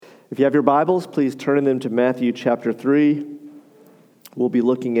If you have your Bibles, please turn them to Matthew chapter 3. We'll be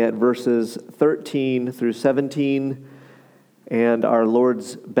looking at verses 13 through 17 and our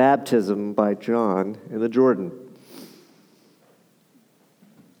Lord's baptism by John in the Jordan.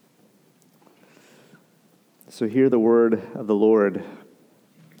 So hear the word of the Lord.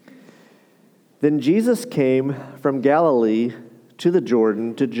 Then Jesus came from Galilee to the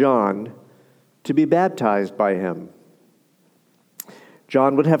Jordan to John to be baptized by him.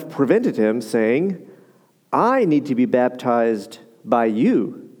 John would have prevented him, saying, "I need to be baptized by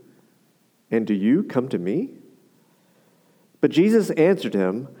you, and do you come to me?" But Jesus answered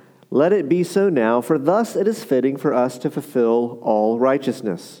him, "Let it be so now, for thus it is fitting for us to fulfill all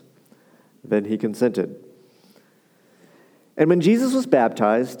righteousness." Then he consented. And when Jesus was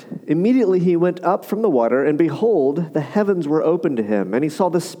baptized, immediately he went up from the water, and behold, the heavens were opened to him, and he saw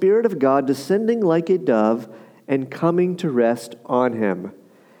the Spirit of God descending like a dove and coming to rest on him.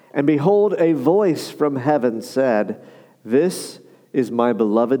 And behold, a voice from heaven said, "This is my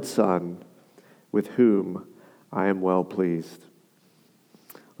beloved Son, with whom I am well pleased."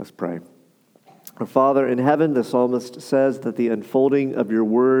 Let's pray. Our Father in heaven, the psalmist says that the unfolding of your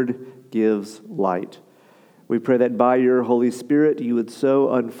word gives light. We pray that by your Holy Spirit you would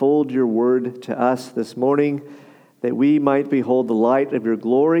so unfold your word to us this morning that we might behold the light of your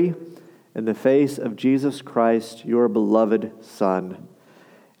glory in the face of Jesus Christ, your beloved Son.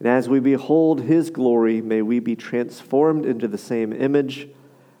 And as we behold his glory, may we be transformed into the same image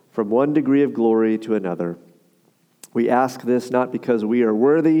from one degree of glory to another. We ask this not because we are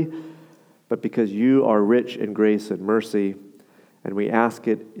worthy, but because you are rich in grace and mercy. And we ask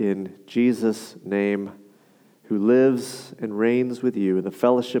it in Jesus' name, who lives and reigns with you in the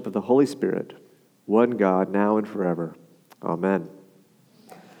fellowship of the Holy Spirit, one God, now and forever. Amen.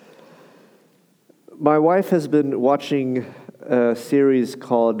 My wife has been watching a series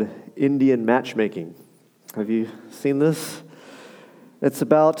called Indian Matchmaking. Have you seen this? It's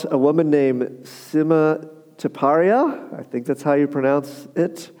about a woman named Seema Taparia, I think that's how you pronounce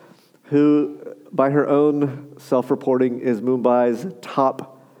it, who, by her own self-reporting, is Mumbai's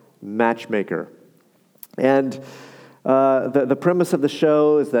top matchmaker. And the premise of the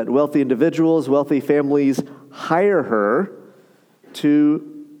show is that wealthy individuals, wealthy families hire her to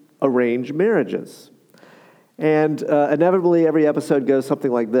arrange marriages. And inevitably, every episode goes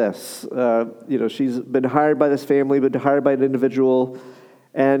something like this. She's been hired by this family, been hired by an individual,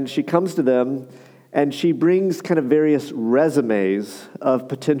 and she comes to them, and she brings kind of various resumes of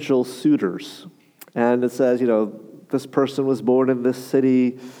potential suitors. And it says, this person was born in this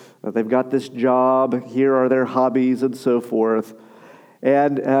city, they've got this job, here are their hobbies, and so forth.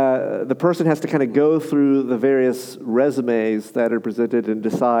 And the person has to kind of go through the various resumes that are presented and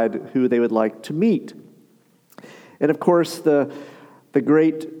decide who they would like to meet. And of course, the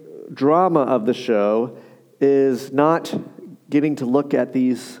great drama of the show is not getting to look at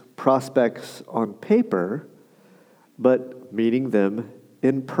these prospects on paper, but meeting them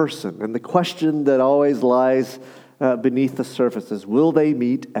in person. And the question that always lies beneath the surface is, will they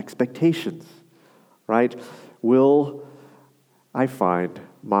meet expectations, right? Will I find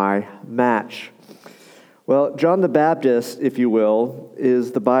my match? Well, John the Baptist, if you will,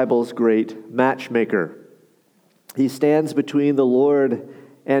 is the Bible's great matchmaker. He stands between the Lord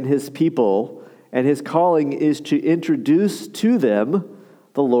and his people, and his calling is to introduce to them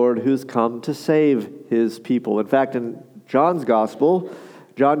the Lord who's come to save his people. In fact, in John's gospel,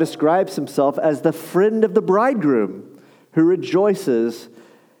 John describes himself as the friend of the bridegroom who rejoices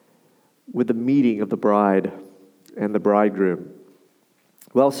with the meeting of the bride and the bridegroom.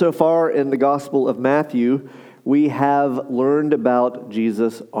 Well, so far in the Gospel of Matthew, we have learned about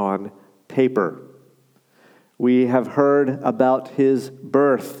Jesus on paper. We have heard about his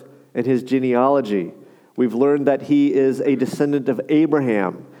birth and his genealogy. We've learned that he is a descendant of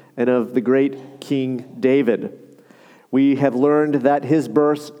Abraham and of the great King David. We have learned that his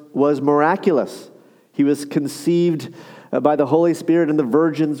birth was miraculous. He was conceived by the Holy Spirit in the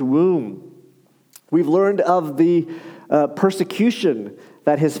virgin's womb. We've learned of the persecution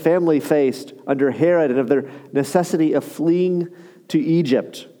that his family faced under Herod and of their necessity of fleeing to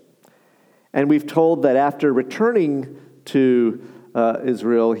Egypt. And we've told that after returning to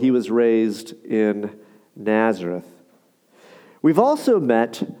Israel, he was raised in Nazareth. We've also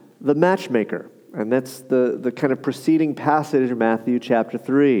met the matchmaker, and that's the kind of preceding passage in Matthew chapter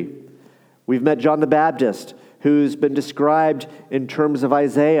 3. We've met John the Baptist, who's been described in terms of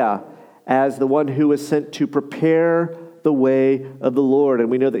Isaiah as the one who was sent to prepare the way of the Lord. And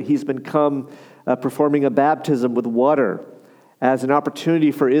we know that he's been performing a baptism with water as an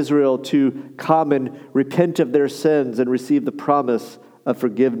opportunity for Israel to come and repent of their sins and receive the promise of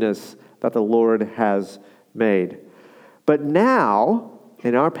forgiveness that the Lord has made. But now,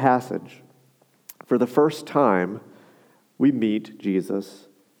 in our passage, for the first time, we meet Jesus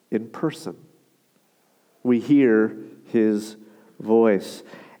in person. We hear his voice.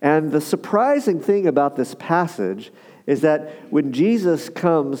 And the surprising thing about this passage is that when Jesus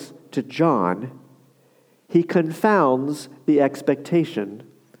comes to John, he confounds the expectation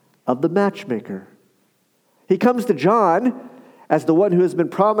of the matchmaker. He comes to John as the one who has been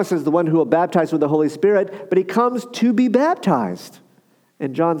promised as the one who will baptize with the Holy Spirit, but he comes to be baptized.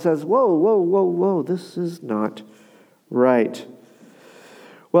 And John says, whoa, this is not right.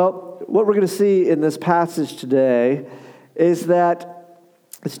 Well, what we're going to see in this passage today is that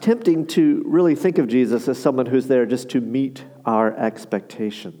it's tempting to really think of Jesus as someone who's there just to meet our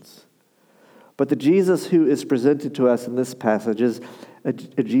expectations. But the Jesus who is presented to us in this passage is a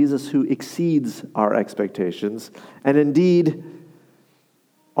Jesus who exceeds our expectations. And indeed,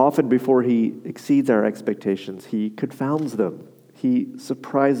 often before he exceeds our expectations, he confounds them. He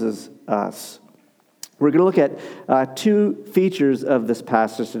surprises us. We're going to look at two features of this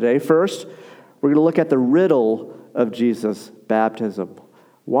passage today. First, we're going to look at the riddle of Jesus' baptism.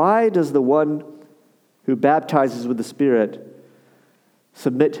 Why does the one who baptizes with the Spirit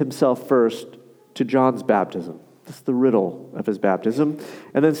submit himself first to John's baptism? That's the riddle of his baptism.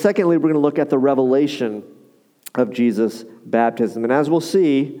 And then secondly, we're going to look at the revelation of Jesus' baptism. And as we'll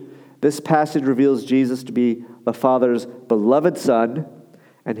see, this passage reveals Jesus to be the Father's beloved Son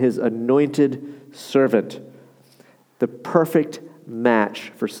and his anointed servant, the perfect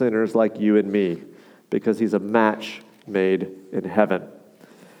match for sinners like you and me, because he's a match made in heaven.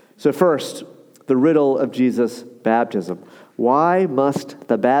 So first, the riddle of Jesus' baptism. Why must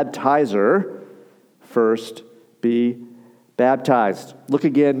the baptizer first be baptized? Look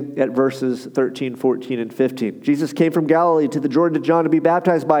again at verses 13, 14, and 15. Jesus came from Galilee to the Jordan to John to be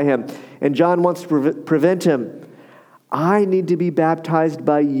baptized by him, and John wants to prevent him. I need to be baptized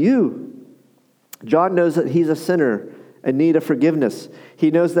by you. John knows that he's a sinner in need of forgiveness. He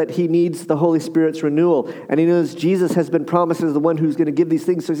knows that he needs the Holy Spirit's renewal, and he knows Jesus has been promised as the one who's going to give these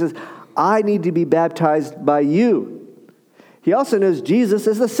things. So he says, I need to be baptized by you. He also knows Jesus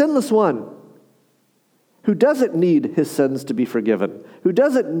is the sinless one, who doesn't need his sins to be forgiven, who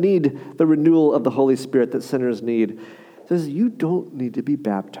doesn't need the renewal of the Holy Spirit that sinners need. He says, you don't need to be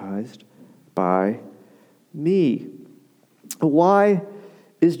baptized by me. Why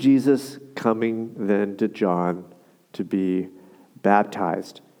is Jesus coming then to John to be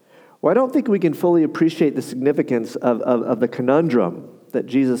baptized? Well, I don't think we can fully appreciate the significance of the conundrum that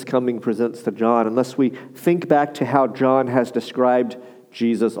Jesus coming presents to John unless we think back to how John has described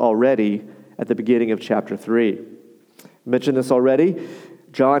Jesus already at the beginning of chapter 3. I mentioned this already.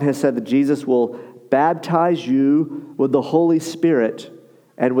 John has said that Jesus will baptize you with the Holy Spirit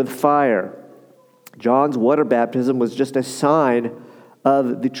and with fire. John's water baptism was just a sign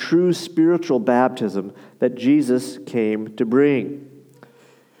of the true spiritual baptism that Jesus came to bring.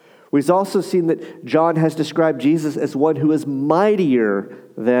 We've also seen that John has described Jesus as one who is mightier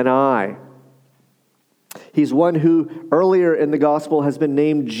than I. He's one who earlier in the gospel has been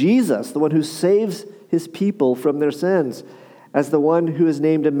named Jesus, the one who saves his people from their sins, as the one who is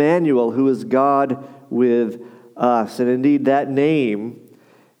named Emmanuel, who is God with us. And indeed, that name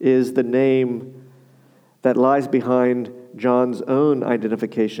is the name that lies behind John's own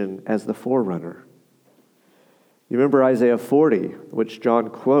identification as the forerunner. You remember Isaiah 40, which John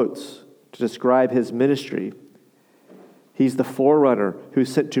quotes to describe his ministry. He's the forerunner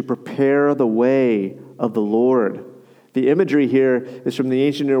who's sent to prepare the way of the Lord. The imagery here is from the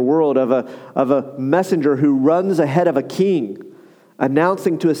ancient Near World of a messenger who runs ahead of a king,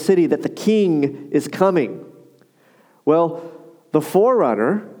 announcing to a city that the king is coming. Well, the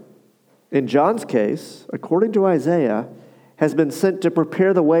forerunner, in John's case, according to Isaiah, has been sent to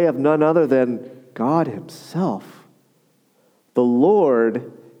prepare the way of none other than God himself. The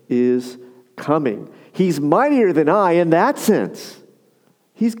Lord is coming. He's mightier than I in that sense.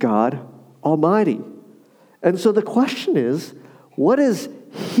 He's God Almighty. And so the question is, what is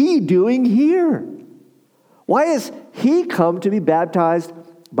he doing here? Why has he come to be baptized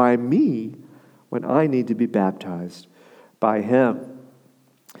by me when I need to be baptized by him?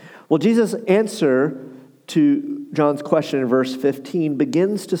 Well, Jesus' answer to John's question in verse 15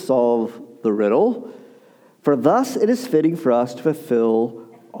 begins to solve the riddle. For thus it is fitting for us to fulfill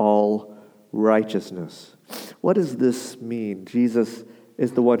all righteousness. What does this mean? Jesus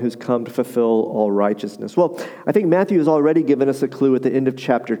is the one who's come to fulfill all righteousness. Well, I think Matthew has already given us a clue at the end of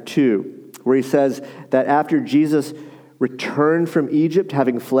chapter 2, where he says that after Jesus returned from Egypt,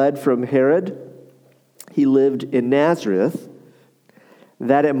 having fled from Herod, he lived in Nazareth.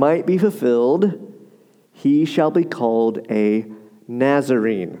 that it might be fulfilled, he shall be called a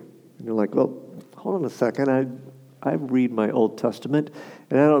Nazarene. And you're like, well, hold on a second. I read my Old Testament,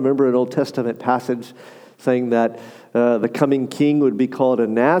 and I don't remember an Old Testament passage saying that the coming king would be called a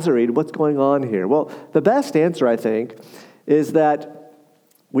Nazarene. What's going on here? Well, the best answer, I think, is that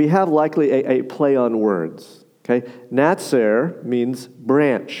we have likely a play on words. Okay, Natzer means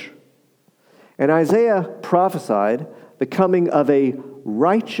branch. And Isaiah prophesied the coming of a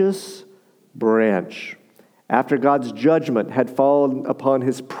righteous branch after God's judgment had fallen upon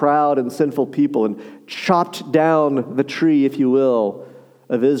his proud and sinful people and chopped down the tree, if you will,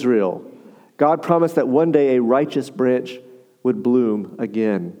 of Israel. God promised that one day a righteous branch would bloom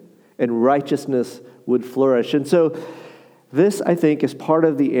again and righteousness would flourish. And so this, I think, is part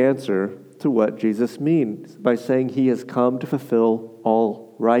of the answer to what Jesus means by saying he has come to fulfill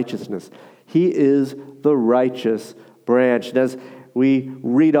all righteousness. He is the righteous branch. And as we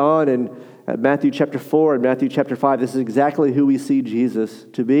read on in Matthew chapter 4 and Matthew chapter 5, this is exactly who we see Jesus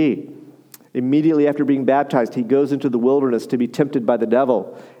to be. Immediately after being baptized, he goes into the wilderness to be tempted by the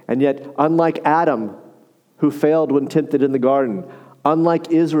devil. And yet, unlike Adam, who failed when tempted in the garden,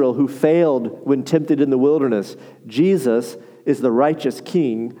 unlike Israel, who failed when tempted in the wilderness, Jesus is the righteous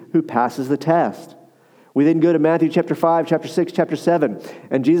king who passes the test. We then go to Matthew chapter 5, chapter 6, chapter 7,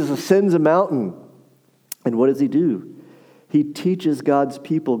 and Jesus ascends a mountain. And what does he do? He teaches God's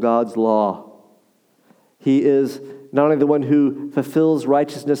people God's law. He is not only the one who fulfills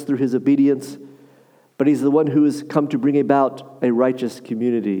righteousness through his obedience, but he's the one who has come to bring about a righteous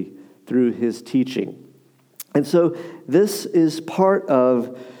community through his teaching. And so this is part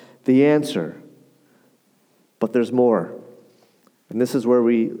of the answer. But there's more. And this is where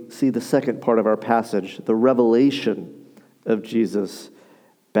we see the second part of our passage, the revelation of Jesus'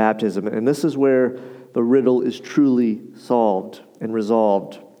 baptism. And this is where the riddle is truly solved and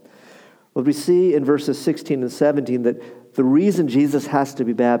resolved. What we see in verses 16 and 17, that the reason Jesus has to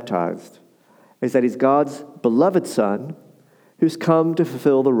be baptized is that he's God's beloved Son who's come to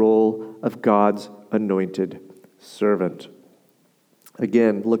fulfill the role of God's anointed servant.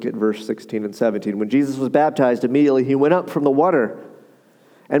 Again, look at verse 16 and 17. When Jesus was baptized, immediately he went up from the water,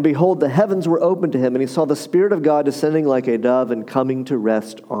 and behold, the heavens were opened to him, and he saw the Spirit of God descending like a dove and coming to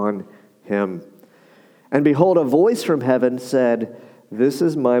rest on him. And behold, a voice from heaven said, "This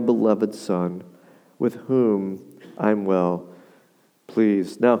is my beloved Son, with whom I'm well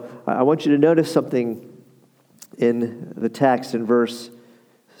pleased." Now, I want you to notice something in the text in verse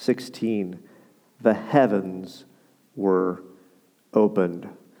 16. The heavens were opened.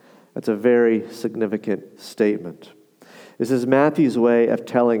 That's a very significant statement. This is Matthew's way of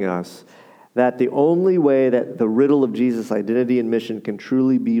telling us that the only way that the riddle of Jesus' identity and mission can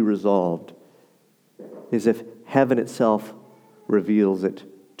truly be resolved is if heaven itself reveals it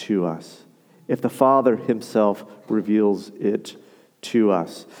to us. If the Father himself reveals it to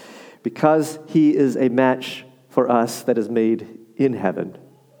us. Because he is a match for us that is made in heaven.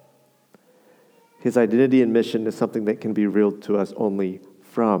 His identity and mission is something that can be revealed to us only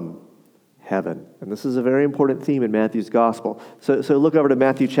from heaven. And this is a very important theme in Matthew's gospel. So look over to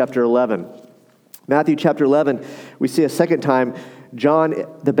Matthew chapter 11. Matthew chapter 11, we see a second time John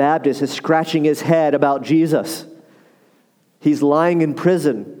the Baptist is scratching his head about Jesus. He's lying in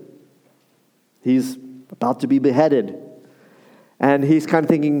prison. He's about to be beheaded. And he's kind of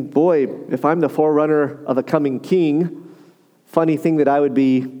thinking, boy, if I'm the forerunner of a coming king, funny thing that I would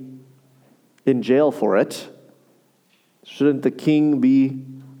be in jail for it. Shouldn't the king be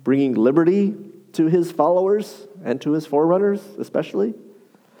bringing liberty to his followers and to his forerunners especially?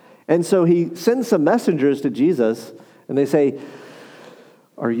 And so he sends some messengers to Jesus, and they say,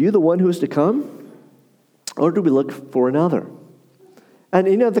 "Are you the one who is to come? Or do we look for another?" And,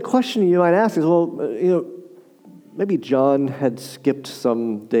 the question you might ask is, well, maybe John had skipped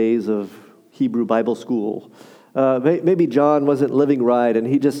some days of Hebrew Bible school. Maybe John wasn't living right, and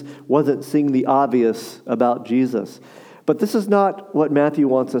he just wasn't seeing the obvious about Jesus. But this is not what Matthew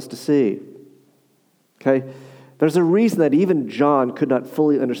wants us to see. Okay? There's a reason that even John could not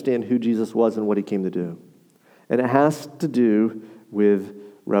fully understand who Jesus was and what he came to do. And it has to do with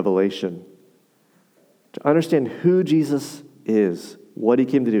revelation. To understand who Jesus is, what he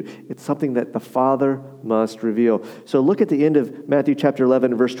came to do, it's something that the Father must reveal. So look at the end of Matthew chapter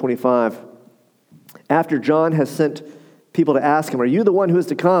 11, verse 25. After John has sent people to ask him, "Are you the one who is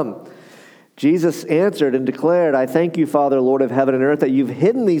to come?" Jesus answered and declared, "I thank you, Father, Lord of heaven and earth, that you've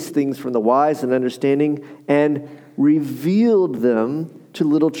hidden these things from the wise and understanding and revealed them to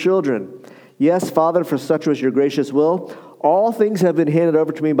little children. Yes, Father, for such was your gracious will. All things have been handed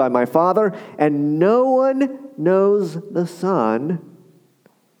over to me by my Father, and no one knows the Son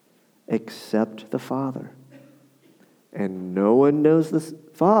except the Father. And no one knows the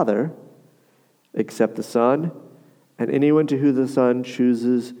Father except the Son, and anyone to whom the Son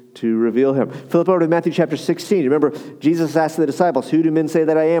chooses to reveal him. Flip over to Matthew chapter 16. Remember, Jesus asked the disciples, who do men say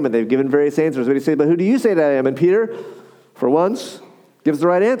that I am? And they've given various answers. What do you say, but who do you say that I am? And Peter, for once, gives the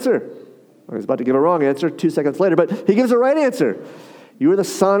right answer. Or he's about to give a wrong answer 2 seconds later, but he gives the right answer. You are the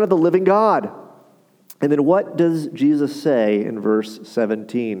Son of the living God. And then what does Jesus say in verse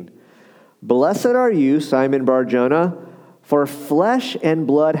 17? Blessed are you, Simon Bar-Jonah, for flesh and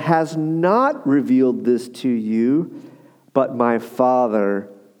blood has not revealed this to you, but my Father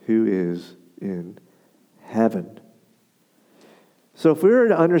who is in heaven. So if we were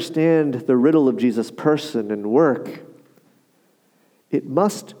to understand the riddle of Jesus' person and work, it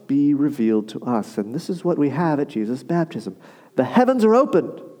must be revealed to us. And this is what we have at Jesus' baptism. The heavens are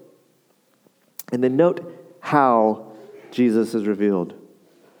opened. And then note how Jesus is revealed.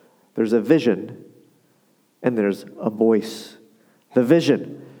 There's a vision and there's a voice. The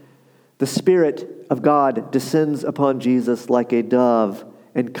vision. The Spirit of God descends upon Jesus like a dove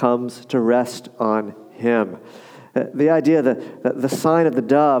and comes to rest on him. The idea that the sign of the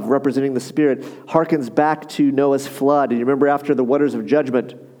dove representing the Spirit harkens back to Noah's flood. And you remember after the waters of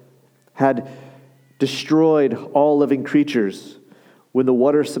judgment had destroyed all living creatures, when the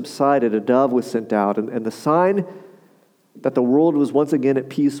water subsided, a dove was sent out. And the sign that the world was once again at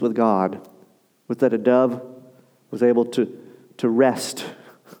peace with God was that a dove was able to rest,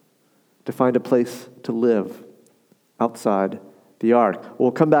 to find a place to live outside the ark.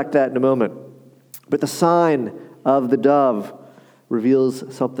 We'll come back to that in a moment. But the sign of the dove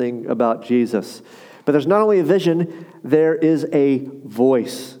reveals something about Jesus. But there's not only a vision, there is a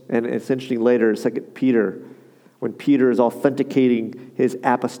voice. And it's interesting later, 2 Peter, when Peter is authenticating his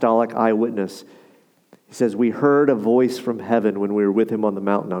apostolic eyewitness, he says, we heard a voice from heaven when we were with him on the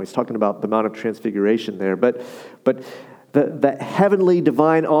mountain. Now, he's talking about the Mount of Transfiguration there. But the heavenly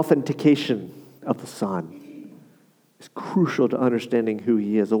divine authentication of the Son is crucial to understanding who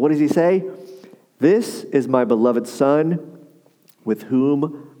he is. So what does he say? This is my beloved Son, with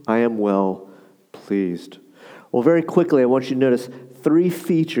whom I am well pleased. Well, very quickly, I want you to notice 3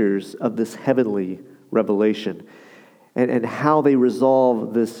 features of this heavenly revelation and how they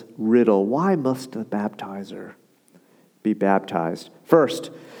resolve this riddle. Why must the baptizer be baptized? First,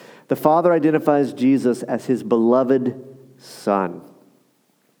 the Father identifies Jesus as his beloved Son.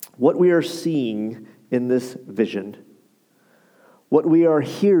 What we are seeing in this vision, what we are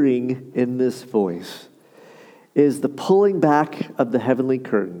hearing in this voice, is the pulling back of the heavenly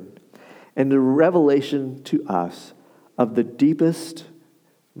curtain and the revelation to us of the deepest,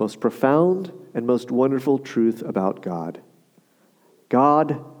 most profound, and most wonderful truth about God.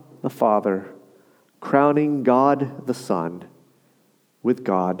 God the Father, crowning God the Son with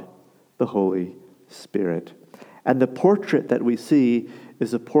God the Holy Spirit. And the portrait that we see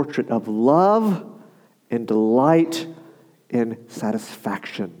is a portrait of love and delight and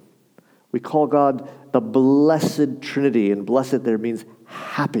satisfaction. We call God the Blessed Trinity, and blessed there means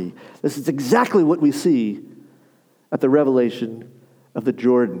happy. This is exactly what we see at the revelation of the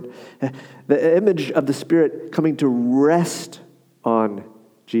Jordan. The image of the Spirit coming to rest on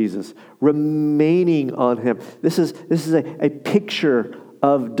Jesus, remaining on him. This is a picture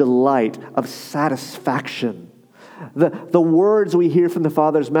of delight, of satisfaction. The words we hear from the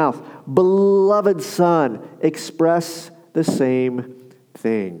Father's mouth, beloved Son, express the same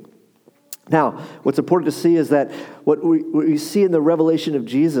thing. Now, what's important to see is that what we see in the revelation of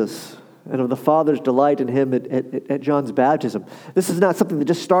Jesus and of the Father's delight in him at John's baptism, this is not something that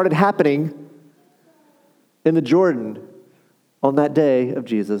just started happening in the Jordan on that day of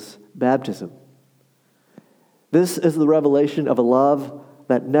Jesus' baptism. This is the revelation of a love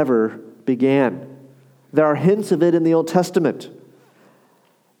that never began. There are hints of it in the Old Testament.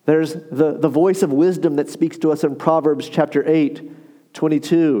 There's the voice of wisdom that speaks to us in Proverbs chapter 8,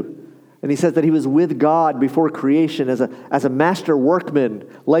 22. And he says that he was with God before creation as a master workman,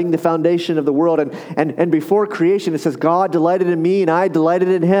 laying the foundation of the world. And before creation, it says, God delighted in me and I delighted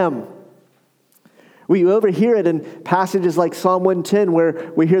in him. We overhear it in passages like Psalm 110,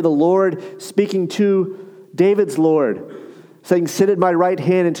 where we hear the Lord speaking to David's Lord, saying, sit at my right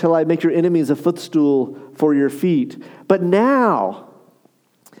hand until I make your enemies a footstool for your feet. But now,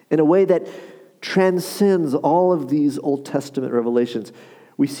 in a way that transcends all of these Old Testament revelations,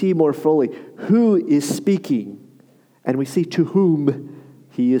 we see more fully who is speaking, and we see to whom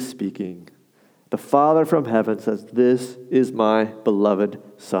he is speaking. The Father from heaven says, this is my beloved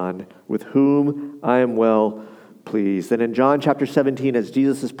Son, with whom I am well pleased. And in John chapter 17, as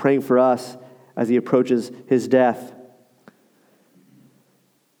Jesus is praying for us as he approaches his death,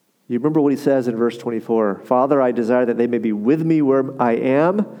 You remember what he says in verse 24, Father, I desire that they may be with me where I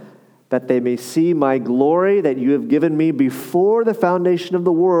am, that they may see my glory that you have given me before the foundation of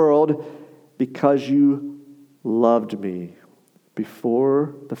the world, because you loved me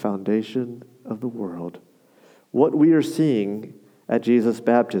before the foundation of the world. What we are seeing at Jesus'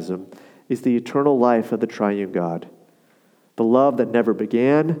 baptism is the eternal life of the triune God. The love that never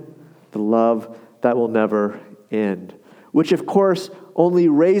began, the love that will never end. Which, of course, only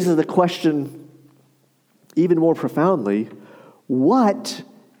raises the question even more profoundly, what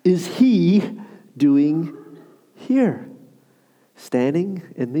is he doing here, standing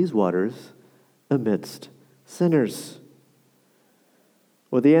in these waters amidst sinners?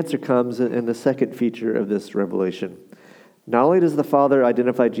 Well, the answer comes in the second feature of this revelation. Not only does the Father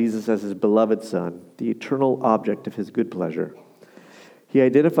identify Jesus as his beloved Son, the eternal object of his good pleasure, he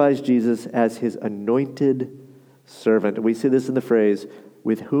identifies Jesus as his anointed servant. And we see this in the phrase,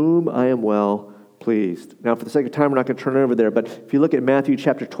 with whom I am well pleased. Now, for the sake of time, we're not going to turn it over there, but if you look at Matthew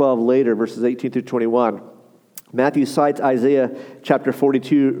chapter 12 later, verses 18 through 21, Matthew cites Isaiah chapter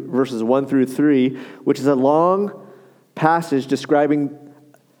 42, verses 1 through 3, which is a long passage describing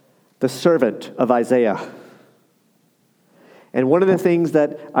the servant of Isaiah. And one of the things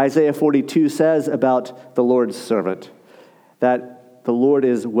that Isaiah 42 says about the Lord's servant, that the Lord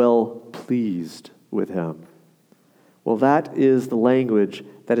is well pleased with him. Well, that is the language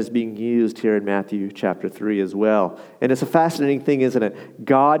that is being used here in Matthew chapter 3 as well. And it's a fascinating thing, isn't it?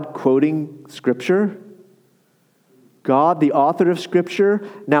 God quoting Scripture. God, the author of Scripture,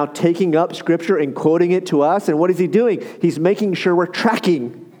 now taking up Scripture and quoting it to us. And what is he doing? He's making sure we're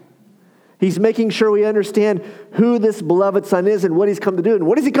tracking. He's making sure we understand who this beloved Son is and what he's come to do. And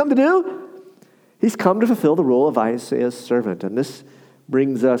what does he come to do? He's come to fulfill the role of Isaiah's servant. And this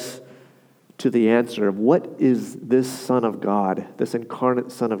brings us to the answer of what is this Son of God, this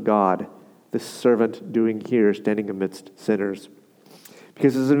incarnate Son of God, this servant doing here, standing amidst sinners.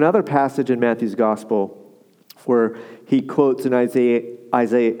 Because there's another passage in Matthew's Gospel where he quotes an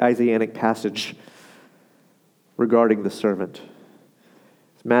Isaianic passage regarding the servant.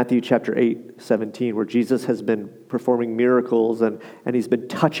 It's Matthew chapter 8:17, where Jesus has been performing miracles and he's been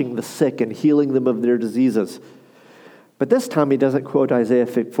touching the sick and healing them of their diseases. But this time he doesn't quote Isaiah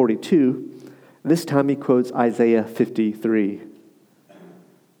 42. This time he quotes Isaiah 53.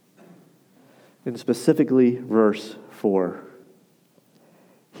 And specifically verse 4.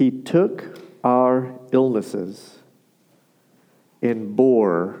 He took our illnesses and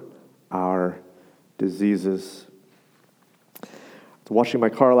bore our diseases. I was washing my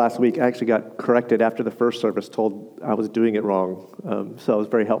car last week. I actually got corrected after the first service, told I was doing it wrong. So it was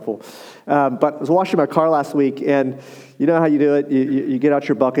very helpful. But I was washing my car last week, and you know how you do it. You get out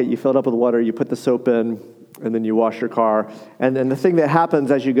your bucket, you fill it up with water, you put the soap in, and then you wash your car. And then the thing that happens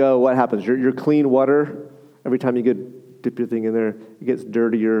as you go, what happens? Your clean water, every time you dip your thing in there, it gets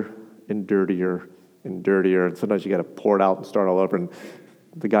dirtier and dirtier and dirtier. And sometimes you got to pour it out and start all over. And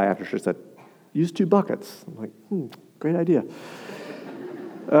the guy after church said, use 2 buckets. I'm like, great idea.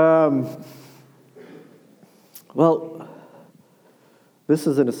 Well, this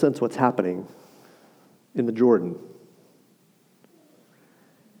is in a sense what's happening in the Jordan.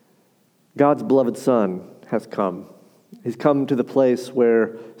 God's beloved Son has come. He's come to the place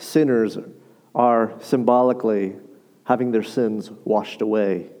where sinners are symbolically having their sins washed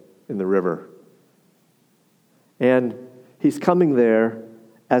away in the river. And he's coming there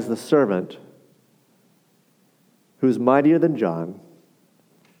as the servant who's mightier than John.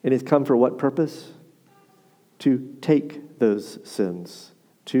 And he's come for what purpose? To take those sins,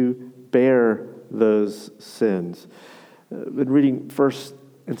 to bear those sins. I've been reading 1st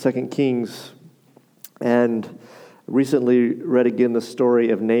and 2nd Kings, and recently read again the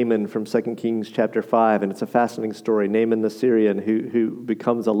story of Naaman from 2 Kings chapter 5, and it's a fascinating story. Naaman the Syrian who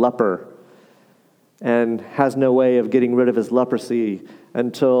becomes a leper and has no way of getting rid of his leprosy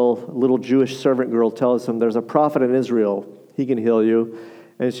until a little Jewish servant girl tells him, there's a prophet in Israel, he can heal you.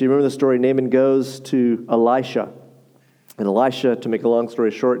 And so you remember the story, Naaman goes to Elisha. And Elisha, to make a long story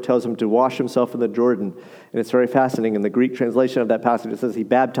short, tells him to wash himself in the Jordan. And it's very fascinating. In the Greek translation of that passage, it says he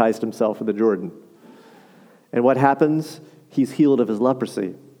baptized himself in the Jordan. And what happens? He's healed of his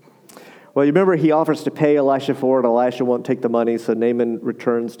leprosy. Well, you remember he offers to pay Elisha for it. Elisha won't take the money, so Naaman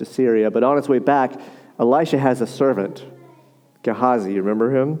returns to Syria. But on his way back, Elisha has a servant, Gehazi. You remember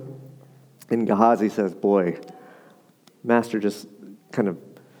him? And Gehazi says, boy, Master just kind of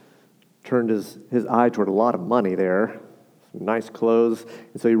turned his eye toward a lot of money there. Some nice clothes.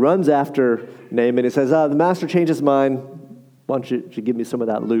 And so he runs after Naaman. He says, the master changed his mind. Why don't you give me some of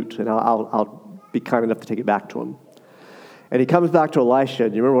that loot, and I'll be kind enough to take it back to him. And he comes back to Elisha,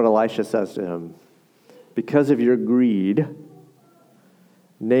 and you remember what Elisha says to him? Because of your greed,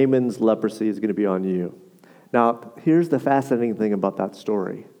 Naaman's leprosy is going to be on you. Now, here's the fascinating thing about that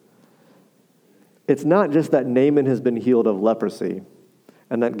story. It's not just that Naaman has been healed of leprosy,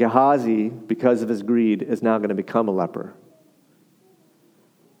 and that Gehazi, because of his greed, is now going to become a leper.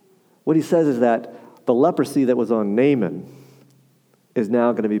 What he says is that the leprosy that was on Naaman is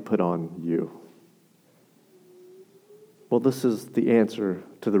now going to be put on you. Well, this is the answer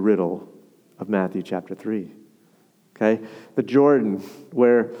to the riddle of Matthew chapter 3. Okay? The Jordan,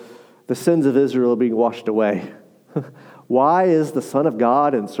 where the sins of Israel are being washed away. Why is the Son of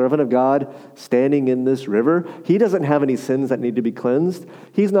God and servant of God standing in this river? He doesn't have any sins that need to be cleansed.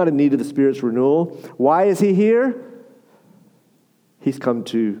 He's not in need of the Spirit's renewal. Why is he here? He's come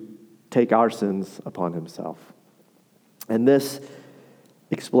to take our sins upon himself. And this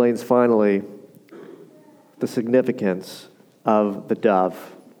explains finally the significance of the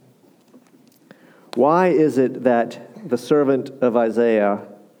dove. Why is it that the servant of Isaiah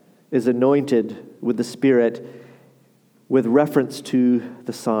is anointed with the Spirit with reference to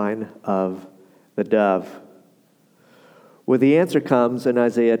the sign of the dove? Well, the answer comes in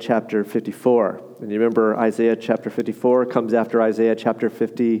Isaiah chapter 54. And you remember Isaiah chapter 54 comes after Isaiah chapter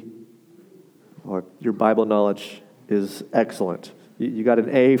 50. Well, your Bible knowledge is excellent. You got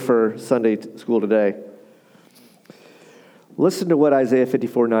an A for Sunday school today. Listen to what Isaiah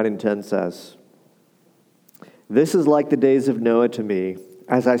 54, 9 and 10 says. This is like the days of Noah to me.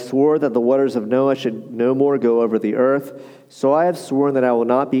 As I swore that the waters of Noah should no more go over the earth, so I have sworn that I will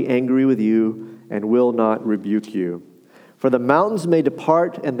not be angry with you and will not rebuke you. For the mountains may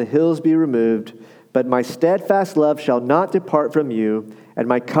depart and the hills be removed, but my steadfast love shall not depart from you, and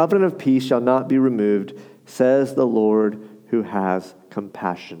my covenant of peace shall not be removed, says the Lord who has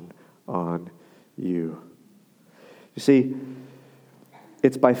compassion on you. You see,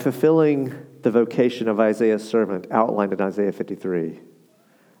 it's by fulfilling the vocation of Isaiah's servant outlined in Isaiah 53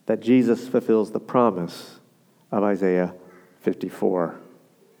 that Jesus fulfills the promise of Isaiah 54.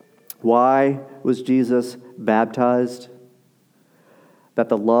 Why was Jesus baptized? That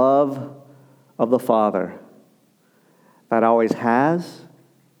the love of the Father that always has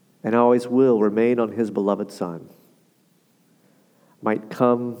and always will remain on his beloved Son might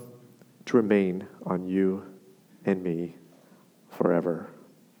come to remain on you and me forever.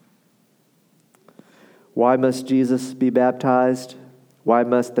 Why must Jesus be baptized? Why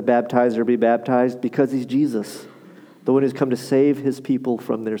must the baptizer be baptized? Because he's Jesus, the one who's come to save his people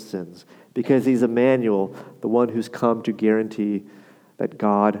from their sins. Because he's Emmanuel, the one who's come to guarantee that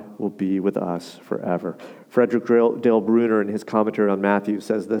God will be with us forever. Frederick Dale Bruner, in his commentary on Matthew,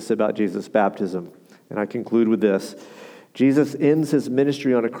 says this about Jesus' baptism. And I conclude with this. Jesus ends his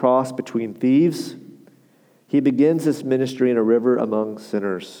ministry on a cross between thieves. He begins his ministry in a river among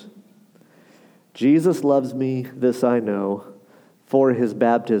sinners. Jesus loves me, this I know, for his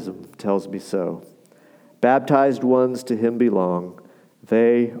baptism tells me so. Baptized ones to him belong.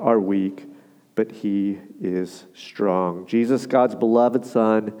 They are weak, but he is strong. Jesus, God's beloved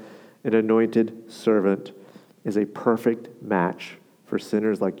Son, an anointed servant, is a perfect match for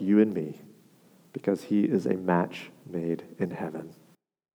sinners like you and me, because he is a match made in heaven.